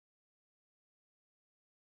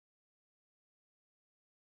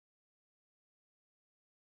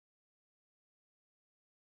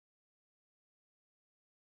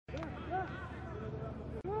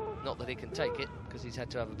Not that he can take it, because he's had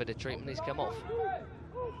to have a bit of treatment. He's come off.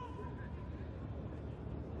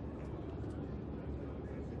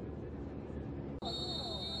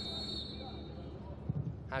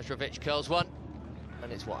 Hazrovic curls one,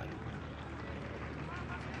 and it's wide.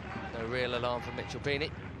 No real alarm from Mitchell Beeney.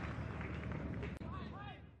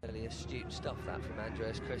 Fairly astute stuff that from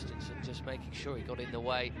Andreas Christensen, just making sure he got in the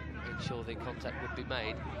way, ensure the contact would be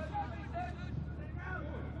made.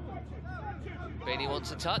 Beeney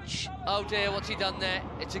wants a touch. Oh dear, what's he done there?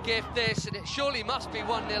 It's a gift this, and it surely must be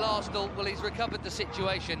 1-0 Arsenal. Well, he's recovered the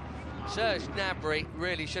situation. Serge Gnabry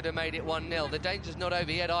really should have made it 1-0. The danger's not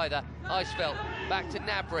over yet either. Eisfeld back to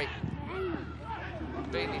Gnabry.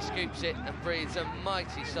 Beeney scoops it and breathes a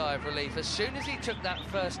mighty sigh of relief. As soon as he took that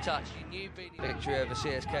first touch, you knew Beeney... Victory over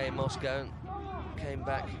CSK in Moscow. Came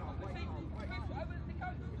back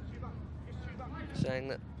saying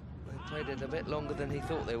that they played it a bit longer than he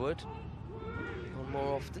thought they would. On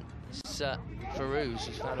more often. It's Feruz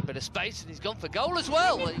who's found a bit of space, and he's gone for goal as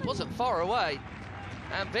well. He wasn't far away.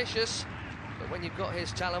 Ambitious, but when you've got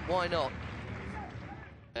his talent, why not?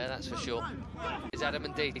 Yeah, that's for sure. Is Adam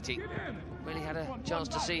Nditi. Really had a chance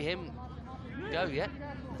to see him go yet,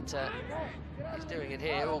 but he's doing it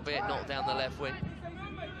here, albeit not down the left wing.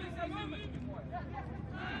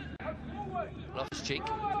 Loftus-Cheek.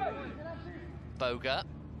 Boga,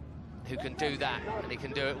 who can do that, and he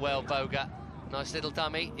can do it well, Boga. Nice little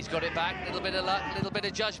dummy, he's got it back, little bit of luck, little bit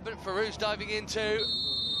of judgment. Feruz diving in too.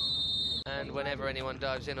 And whenever anyone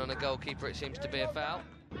dives in on a goalkeeper, it seems to be a foul.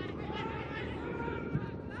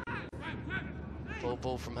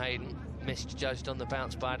 Ball from Hayden, misjudged on the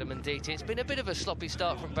bounce by Adam Nditi. It's been a bit of a sloppy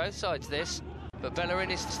start from both sides, this, but Bellerin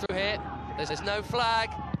is through here. There's no flag.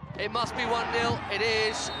 It must be 1-0. It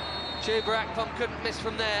is. Chuba Akpom couldn't miss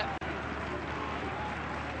from there.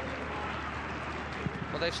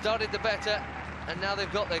 Well, they've started the better, and now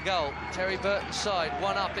they've got their goal. Terry Burton's side,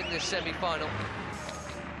 1 up in this semi-final.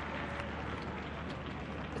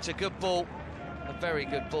 It's a good ball, a very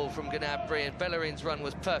good ball from Gnabry, and Bellerin's run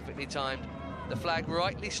was perfectly timed. The flag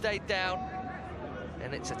rightly stayed down,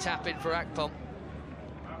 and it's a tap-in for Akpom.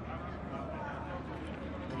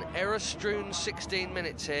 An error-strewn 16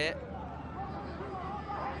 minutes here.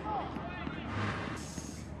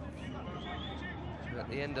 And at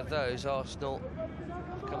the end of those, Arsenal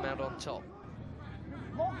come out on top.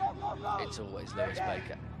 It's always Lewis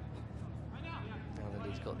Baker.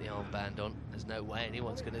 He's got the armband on. There's no way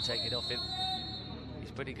anyone's going to take it off him.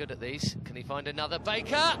 He's pretty good at these. Can he find another?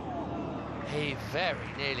 Baker! He very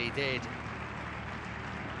nearly did.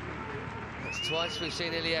 That's twice we've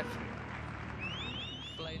seen Iliev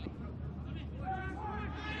flailing.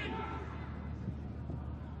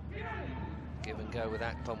 Give and go with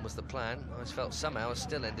Akpom was the plan. I just felt somehow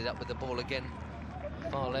still ended up with the ball again.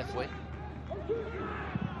 Far left wing.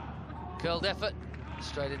 Curled effort.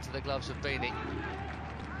 Straight into the gloves of Beeney.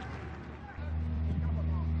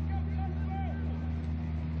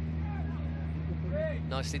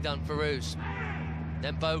 Nicely done, Feruz.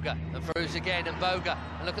 Then Boga, and Feruz again, and Boga.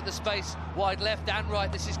 And look at the space, wide left and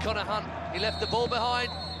right. This is Connor Hunt. He left the ball behind.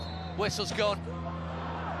 Whistle's gone.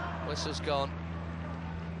 Whistle's gone.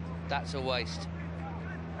 That's a waste.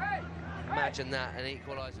 Imagine that, an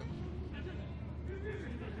equaliser.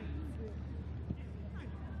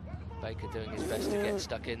 Baker doing his best to get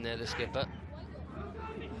stuck in there, the skipper.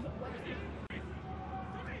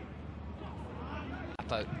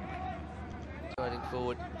 Pappoe. Riding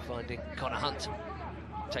forward, finding Connor Hunt.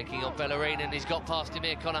 Taking on Bellerin, and he's got past him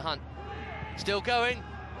here, Connor Hunt. Still going.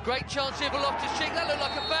 Great chance here for Loftus-Cheek. That looked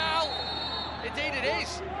like a foul. Indeed it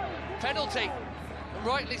is. Penalty, and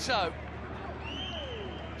rightly so.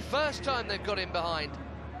 First time they've got him behind.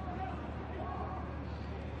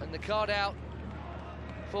 And the card out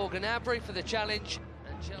for Gnabry for the challenge,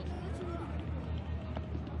 and Chelsea.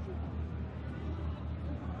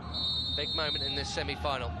 Big moment in this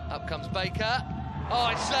semi-final. Up comes Baker. Oh,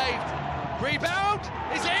 it's saved. Rebound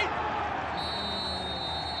is in.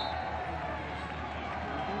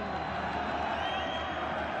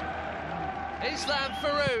 Islam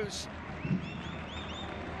Feruz.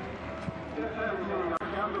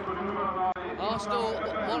 Arsenal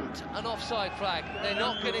want an offside flag. They're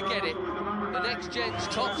not going to get it. The NextGen's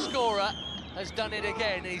top scorer has done it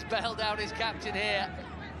again. He's bailed out his captain here.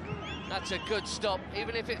 That's a good stop.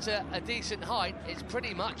 Even if it's a decent height, it's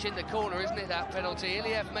pretty much in the corner, isn't it, that penalty?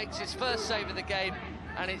 Iliev makes his first save of the game,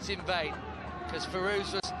 and it's in vain, because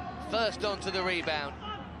Feruz was first onto the rebound.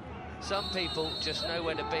 Some people just know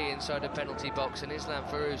where to be inside a penalty box, and Islam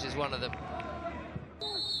Feruz is one of them.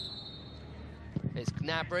 It's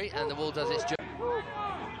Gnabry, and the ball does its job.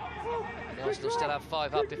 Arsenal still have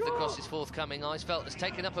 5 up if the cross is forthcoming. Eisfeld has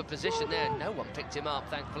taken up a position there. No one picked him up,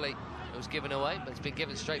 thankfully. It was given away, but it's been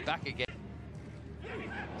given straight back again.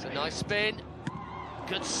 It's a nice spin.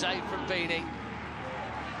 Good save from Beeney.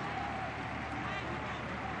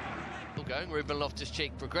 Still going, Ruben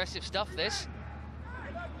Loftus-Cheek. Progressive stuff, this.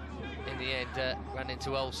 In the end, ran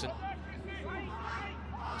into Olsen.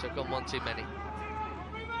 Took on one too many.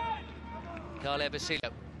 Carl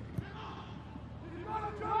Ebersilio.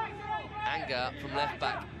 Anger from left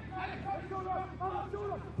back.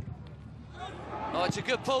 Oh, it's a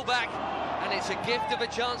good pullback, and it's a gift of a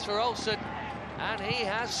chance for Olsen, and he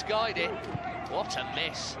has skied it. What a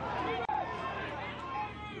miss.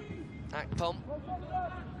 Pappoe.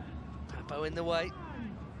 Pappoe in the way.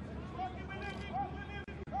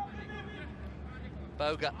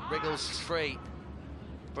 Boga wriggles free.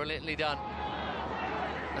 Brilliantly done.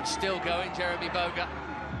 And still going, Jeremie Boga.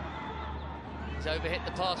 He's overhit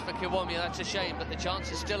the pass for Kiwomya, that's a shame, but the chance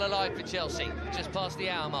is still alive for Chelsea, just past the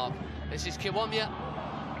hour mark. This is Kiwomya,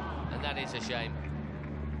 and that is a shame.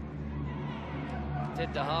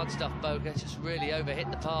 Did the hard stuff, Boga, just really overhit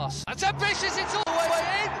the pass. That's ambitious, it's all the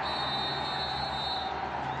way in!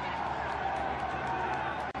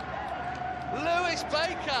 Lewis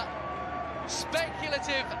Baker,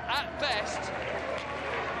 speculative at best,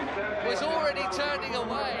 was already turning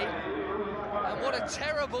away, and what a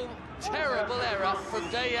terrible, terrible error from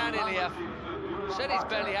Denyan Iliev. Said his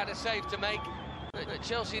belly had a save to make, but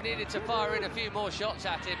Chelsea needed to fire in a few more shots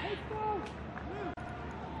at him.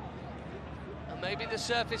 And maybe the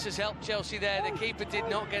surface has helped Chelsea there. The keeper did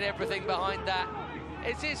not get everything behind that.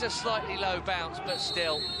 It is a slightly low bounce, but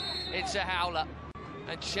still, it's a howler.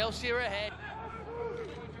 And Chelsea are ahead.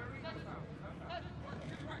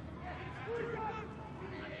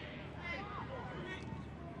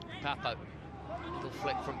 Pappoe, little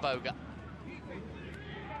flick from Boga.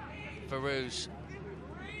 Feruz.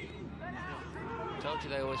 Told you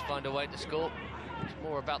they always find a way to score. It's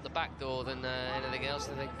more about the back door than anything else.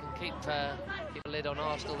 They can keep a lid on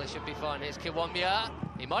Arsenal. They should be fine. Here's Kiwomya.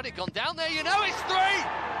 He might have gone down there. You know, it's 3.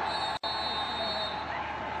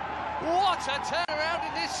 What a turnaround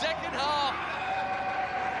in this second half.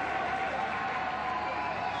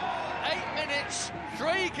 8 minutes,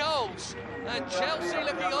 3 goals, and Chelsea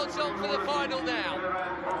looking odds on for the final now.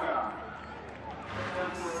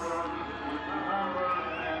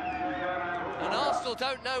 And Arsenal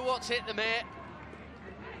don't know what's hit them here.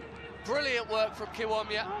 Brilliant work from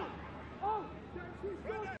Kiwomya.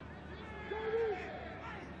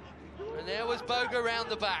 And there was Boga round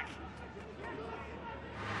the back.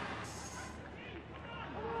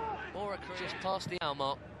 More just past the hour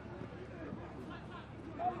mark.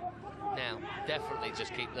 Now, definitely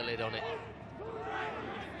just keep the lid on it.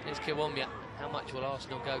 Here's Kiwomya. How much will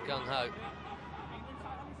Arsenal go gung-ho?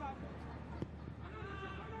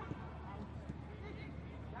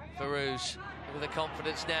 Feruz with the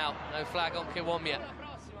confidence now. No flag on Kiwomya.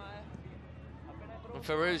 And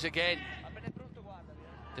Feruz again.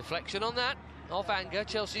 Deflection on that. Off anger,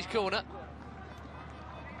 Chelsea's corner.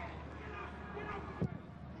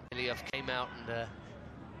 Iliev came out and to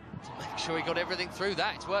make sure he got everything through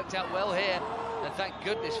that. It's worked out well here, and thank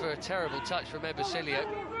goodness for a terrible touch from Ebersilio.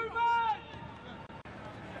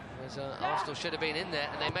 Arsenal should have been in there,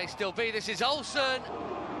 and they may still be. This is Olsen.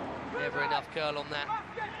 Never enough curl on that.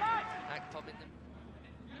 Pappoe in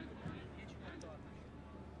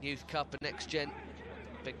the Youth Cup and NextGen,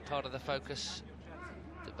 big part of the focus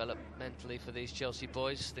developmentally for these Chelsea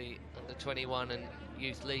boys. The under-21 and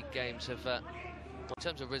Youth League games have in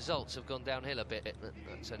terms of results, have gone downhill a bit.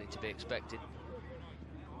 That's only to be expected.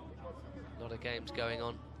 A lot of games going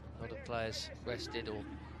on, a lot of players rested or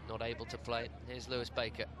not able to play. Here's Lewis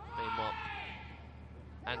Baker, meanwhile.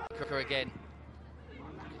 And Crooker again. You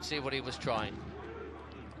can see what he was trying.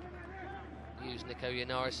 Use Nico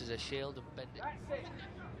Yanaris as a shield and bend it.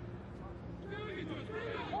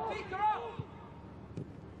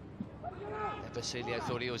 Ebersilio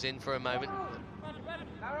thought he was in for a moment.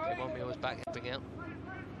 Kiwomya was back helping out.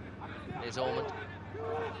 Here's Ormonde.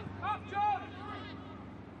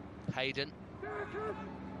 Hayden.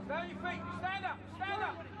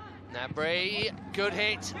 Nabry, good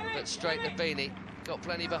hit, but straight to Beeney. Got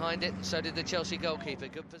plenty behind it, and so did the Chelsea goalkeeper.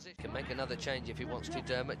 Good position. Can make another change if he wants to,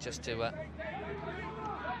 Dermot, just to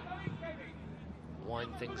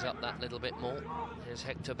wind things up that little bit more. Here's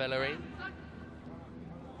Hector Bellerin.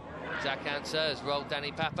 Zach Answer has rolled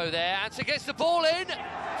Danny Pappoe there. Answer gets the ball in.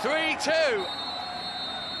 3-2.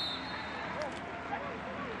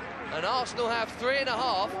 And Arsenal have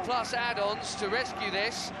 3.5 plus add-ons to rescue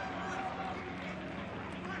this.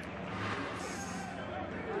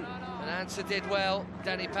 And Answer did well.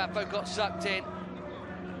 Danny Pappoe got sucked in.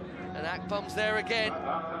 And Akpom's there again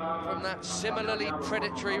from that similarly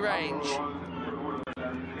predatory range.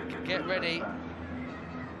 Get ready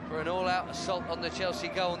for an all-out assault on the Chelsea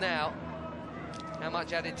goal now. How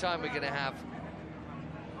much added time we're going to have?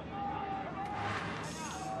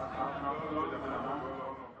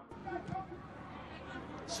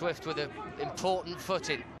 Swift with an important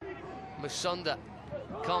footing. Musonda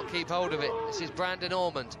can't keep hold of it. This is Brandon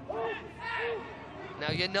Ormonde. Now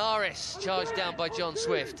Yanaris charged down by John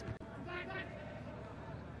Swift.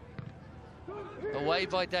 Away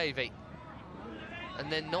by Davey.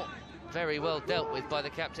 And then not very well dealt with by the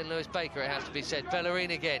captain, Lewis Baker, it has to be said.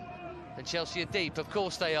 Bellerin again. And Chelsea are deep, of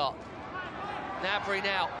course they are. Gnabry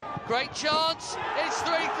now. Great chance. It's 3-3.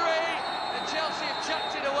 And Chelsea have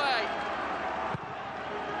chucked it away.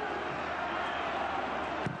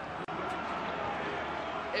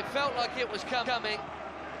 It felt like it was coming.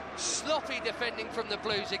 Sloppy defending from the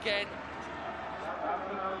Blues again.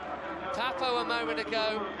 Pappoe a moment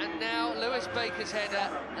ago, and now Lewis Baker's header,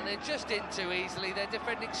 and they're just in too easily. They're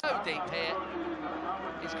defending so deep here.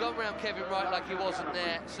 He's gone round Kevin Wright like he wasn't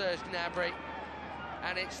there, Serge Gnabry,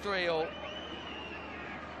 and it's 3-3.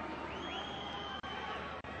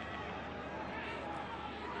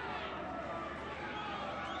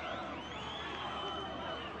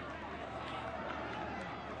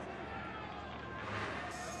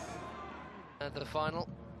 The final.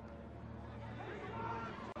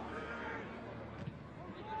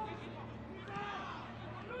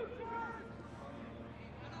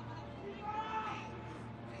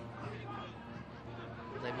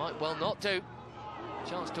 They might well not do.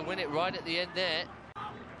 Chance to win it right at the end there.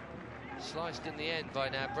 Sliced in the end by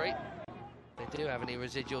Gnabry. They do have any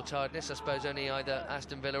residual tiredness. I suppose only either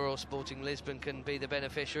Aston Villa or Sporting Lisbon can be the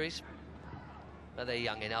beneficiaries. But they're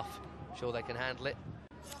young enough. Sure they can handle it.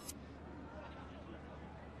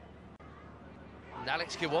 And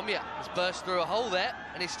Alex Kiwomya has burst through a hole there,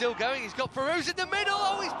 and he's still going. He's got Feruz in the middle.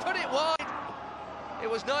 Oh, he's put it wide. It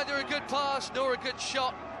was neither a good pass nor a good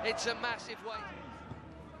shot. It's a massive weight.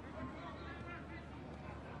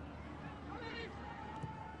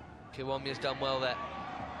 Kiwomya's done well there.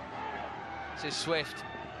 This is Swift.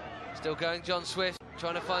 Still going, John Swift,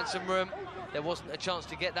 trying to find some room. There wasn't a chance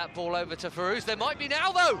to get that ball over to Feruz. There might be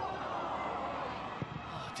now, though.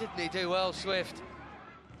 Oh, didn't he do well, Swift?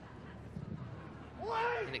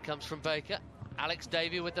 And it comes from Baker. Alex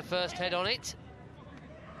Davey with the first head on it.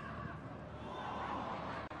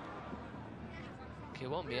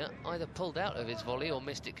 Kiwomya either pulled out of his volley or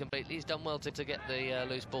missed it completely. He's done well to get the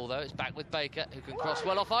loose ball, though. It's back with Baker, who can cross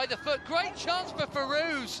well off either foot. Great chance for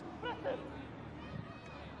Feruz.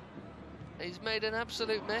 He's made an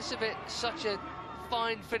absolute mess of it. Such a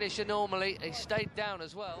fine finisher normally. He stayed down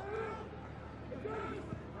as well.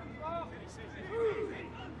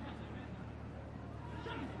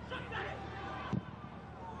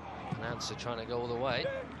 Answer trying to go all the way.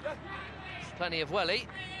 Plenty of welly.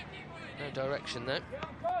 No direction though.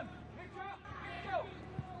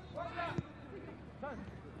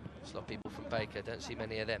 Sloppy ball from Baker. Don't see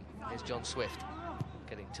many of them. Here's John Swift.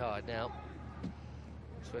 Getting tired now.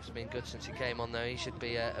 Swift's been good since he came on though. He should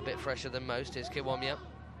be a bit fresher than most. Here's Kiwomya.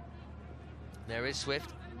 There is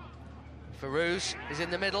Swift. Feruz is in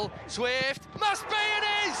the middle. Swift must be,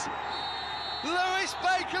 it is! Lewis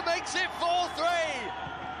Baker makes it 4-3.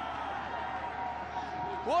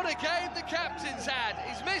 What a game the captain's had.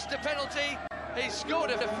 He's missed a penalty, he's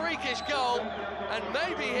scored a freakish goal, and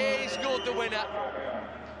maybe here he scored the winner.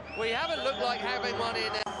 We haven't looked like having one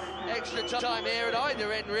in extra time here at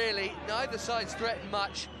either end, really. Neither side's threatened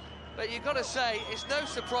much, but you've got to say, it's no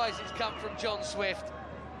surprise it's come from John Swift.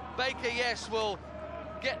 Baker, yes, will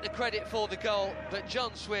get the credit for the goal, but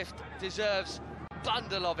John Swift deserves a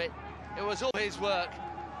bundle of it. It was all his work.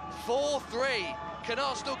 4-3. Can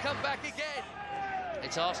Arsenal come back again?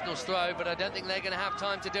 It's Arsenal's throw, but I don't think they're going to have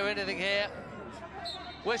time to do anything here.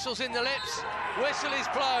 Whistle's in the lips, whistle is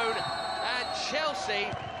blown, and Chelsea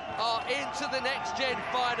are into the NextGen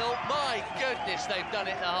final. My goodness, they've done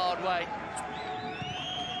it the hard way.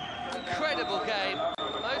 Incredible game,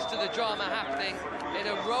 most of the drama happening in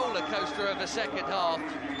a roller coaster of a second half.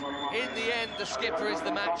 In the end, the skipper is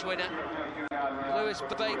the match winner. Lewis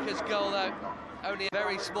Baker's goal, though, only a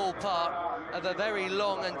very small part of a very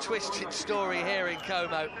long and twisted story here in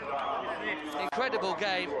Como. Incredible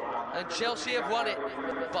game, and Chelsea have won it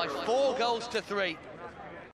by 4 goals to 3.